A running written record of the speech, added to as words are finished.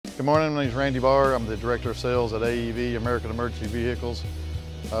Good morning, my name is Randy Barr. I'm the Director of Sales at AEV, American Emergency Vehicles.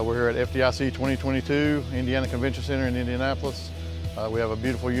 We're here at FDIC 2022, Indiana Convention Center in Indianapolis. We have a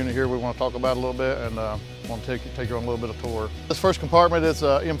beautiful unit here we want to talk about a little bit, and want to take you on a little bit of tour. This first compartment is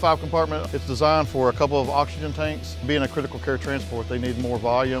an M5 compartment. It's designed for a couple of oxygen tanks. Being a critical care transport, they need more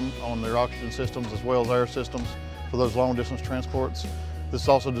volume on their oxygen systems as well as air systems for those long distance transports. This is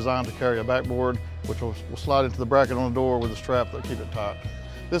also designed to carry a backboard, which will slide into the bracket on the door with a strap that keep it tight.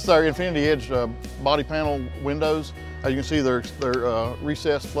 This is our Infinity Edge body panel windows. As you can see, they're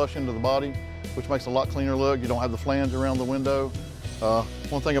recessed flush into the body, which makes a lot cleaner look. You don't have the flange around the window.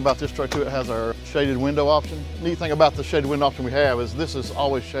 One thing about this truck too, it has our shaded window option. Neat thing about the shaded window option we have is this is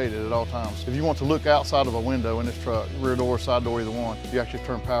always shaded at all times. If you want to look outside of a window in this truck, rear door, side door, either one, you actually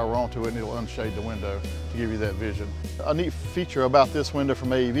turn power onto it and it'll unshade the window to give you that vision. A neat feature about this window from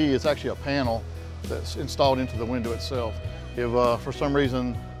AEV is actually a panel that's installed into the window itself. If for some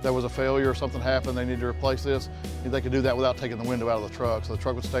reason there was a failure or something happened, they need to replace this, they could do that without taking the window out of the truck. So the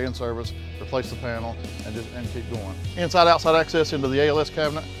truck would stay in service, replace the panel, and keep going. Inside-outside access into the ALS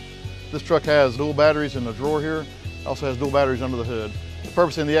cabinet. This truck has dual batteries in the drawer here. It also has dual batteries under the hood. The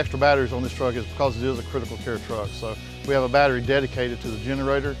purpose in the extra batteries on this truck is because it is a critical care truck. So we have a battery dedicated to the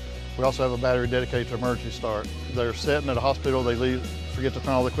generator. We also have a battery dedicated to emergency start. They're sitting at a hospital, they forget to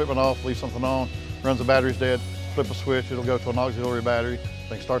turn all the equipment off, leave something on, runs the battery's dead, flip a switch, it'll go to an auxiliary battery.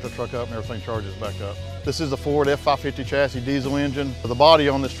 They can start the truck up and everything charges back up. This is the Ford F550 chassis diesel engine. The body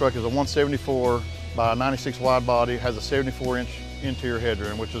on this truck is a 174 by 96 wide body, has a 74-inch interior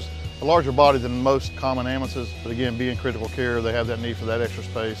headroom, which is a larger body than most common ambulances. But again, being critical care, they have that need for that extra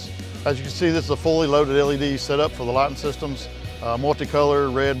space. As you can see, this is a fully loaded LED setup for the lighting systems.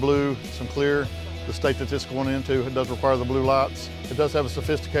 Multicolor, red, blue, some clear. The state that this is going into, it does require the blue lights. It does have a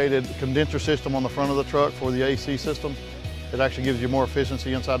sophisticated condenser system on the front of the truck for the AC system. It actually gives you more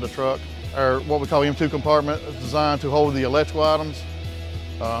efficiency inside the truck. Our what we call M2 compartment is designed to hold the electrical items.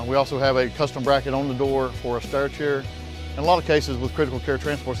 We also have a custom bracket on the door for a stair chair. In a lot of cases with critical care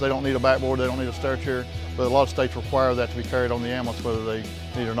transports, they don't need a backboard, they don't need a stair chair, but a lot of states require that to be carried on the ambulance whether they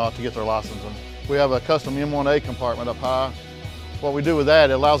need or not to get their license. And we have a custom M1A compartment up high. What we do with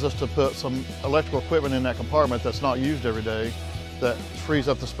that, it allows us to put some electrical equipment in that compartment that's not used every day that frees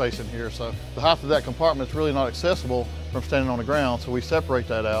up the space in here. So the height of that compartment is really not accessible from standing on the ground, so we separate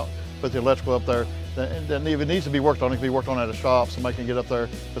that out, put the electrical up there. Then if it needs to be worked on, it can be worked on at a shop, somebody can get up there.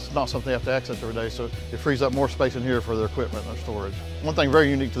 It's not something they have to access every day, so it frees up more space in here for their equipment and their storage. One thing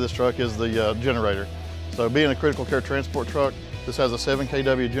very unique to this truck is the generator. So being a critical care transport truck, this has a 7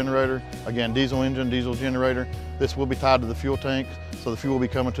 kW generator, again diesel engine, diesel generator. This will be tied to the fuel tank, so the fuel will be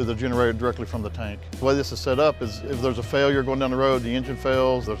coming to the generator directly from the tank. The way this is set up is if there's a failure going down the road, the engine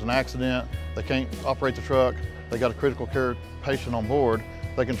fails, there's an accident, they can't operate the truck, they got a critical care patient on board,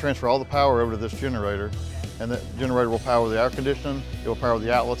 they can transfer all the power over to this generator, and that generator will power the air conditioning, it will power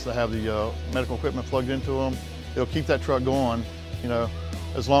the outlets that have the medical equipment plugged into them. It'll keep that truck going,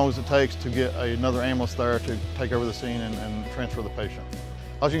 as long as it takes to get another ambulance there to take over the scene and transfer the patient.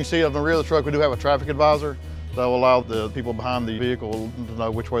 As you can see on the rear of the truck, we do have a traffic advisor that will allow the people behind the vehicle to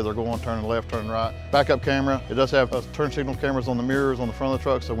know which way they're going, turning left, turning right. Backup camera, it does have turn signal cameras on the mirrors on the front of the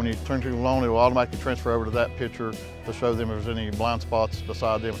truck, so when you turn signal on, it will automatically transfer over to that picture to show them if there's any blind spots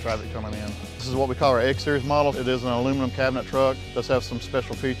beside them, traffic coming in. This is what we call our X-Series model. It is an aluminum cabinet truck. It does have some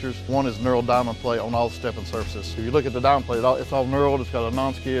special features. One is knurled diamond plate on all the stepping surfaces. If you look at the diamond plate, it's all knurled. It's got a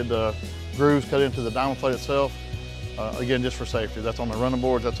non-skid grooves cut into the diamond plate itself. Again, just for safety. That's on the running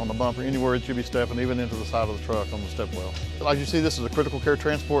boards, that's on the bumper, anywhere it should be stepping, even into the side of the truck on the step well. As you see, this is a critical care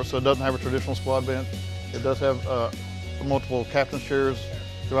transport, so it doesn't have a traditional squad bench. It does have multiple captain's chairs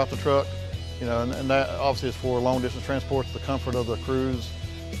throughout the truck, and that obviously is for long distance transports, the comfort of the crews.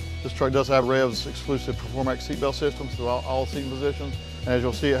 This truck does have Rev's exclusive Performax seatbelt systems through all seating positions. And as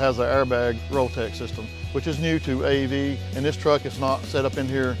you'll see, it has an airbag roll-tech system, which is new to AEV. In this truck, it's not set up in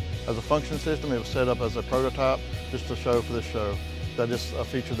here as a function system. It was set up as a prototype just to show for this show. That is a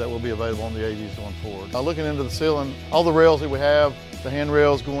feature that will be available on the AEVs going forward. Looking into the ceiling, all the rails that we have, the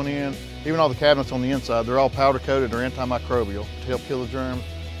handrails going in, even all the cabinets on the inside, they're all powder coated or antimicrobial to help kill the germs.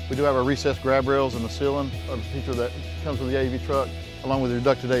 We do have our recessed grab rails in the ceiling, a feature that comes with the AEV truck, along with the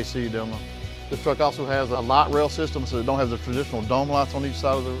reducted AC down there. This truck also has a light rail system, so they don't have the traditional dome lights on each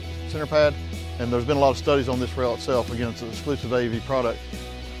side of the center pad. And there's been a lot of studies on this rail itself. Again, it's an exclusive AEV product.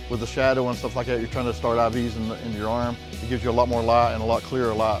 With the shadow and stuff like that, you're trying to start IVs in your arm. It gives you a lot more light and a lot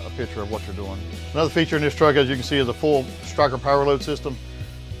clearer light, a picture of what you're doing. Another feature in this truck, as you can see, is a full striker power load system.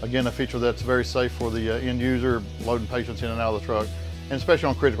 Again, a feature that's very safe for the end user, loading patients in and out of the truck. And especially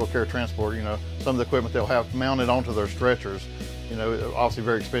on critical care transport, some of the equipment they'll have mounted onto their stretchers You know, obviously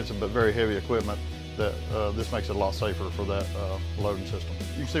very expensive, but very heavy equipment. That this makes it a lot safer for that loading system.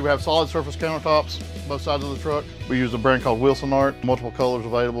 You can see we have solid surface countertops both sides of the truck. We use a brand called Wilson Art. Multiple colors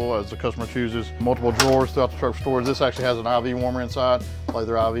available as the customer chooses. Multiple drawers throughout the truck for storage. This actually has an IV warmer inside. Lay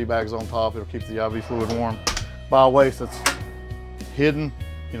their IV bags on top. It'll keep the IV fluid warm. Bile waste that's hidden.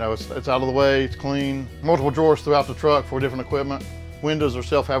 You know, it's out of the way, it's clean. Multiple drawers throughout the truck for different equipment. Windows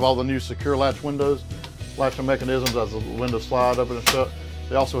themselves have all the new secure latch windows. Latching mechanisms as the windows slide open and shut.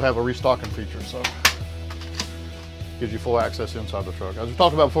 They also have a restocking feature, so gives you full access inside the truck. As we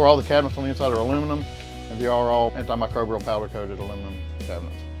talked about before, all the cabinets on the inside are aluminum, and they are all antimicrobial powder-coated aluminum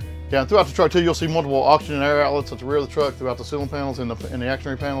cabinets. Yeah, and throughout the truck too, you'll see multiple oxygen and air outlets at the rear of the truck, throughout the ceiling panels and the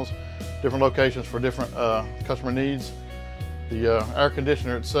actionary panels, different locations for different customer needs. The air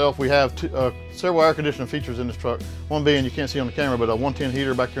conditioner itself, we have several air conditioning features in this truck. One being, you can't see on the camera, but a 110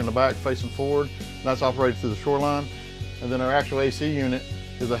 heater back here in the back facing forward, and that's operated through the shoreline. And then our actual AC unit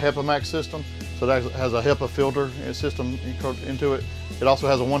is a HEPA Max system, so that has a HEPA filter system into it. It also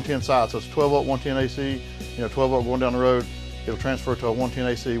has a 110 side, so it's 12 volt 110 AC, 12 volt going down the road. It'll transfer to a 110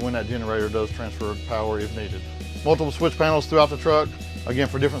 AC when that generator does transfer power if needed. Multiple switch panels throughout the truck, again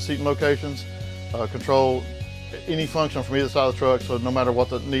for different seating locations. Control any function from either side of the truck, so no matter what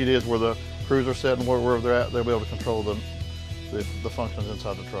the need is, where the crews are set and wherever they're at, they'll be able to control the functions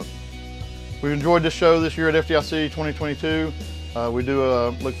inside the truck. We've enjoyed this show this year at FDIC 2022. We do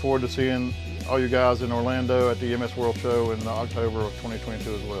look forward to seeing all you guys in Orlando at the EMS World Show in October of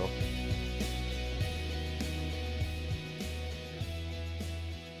 2022 as well.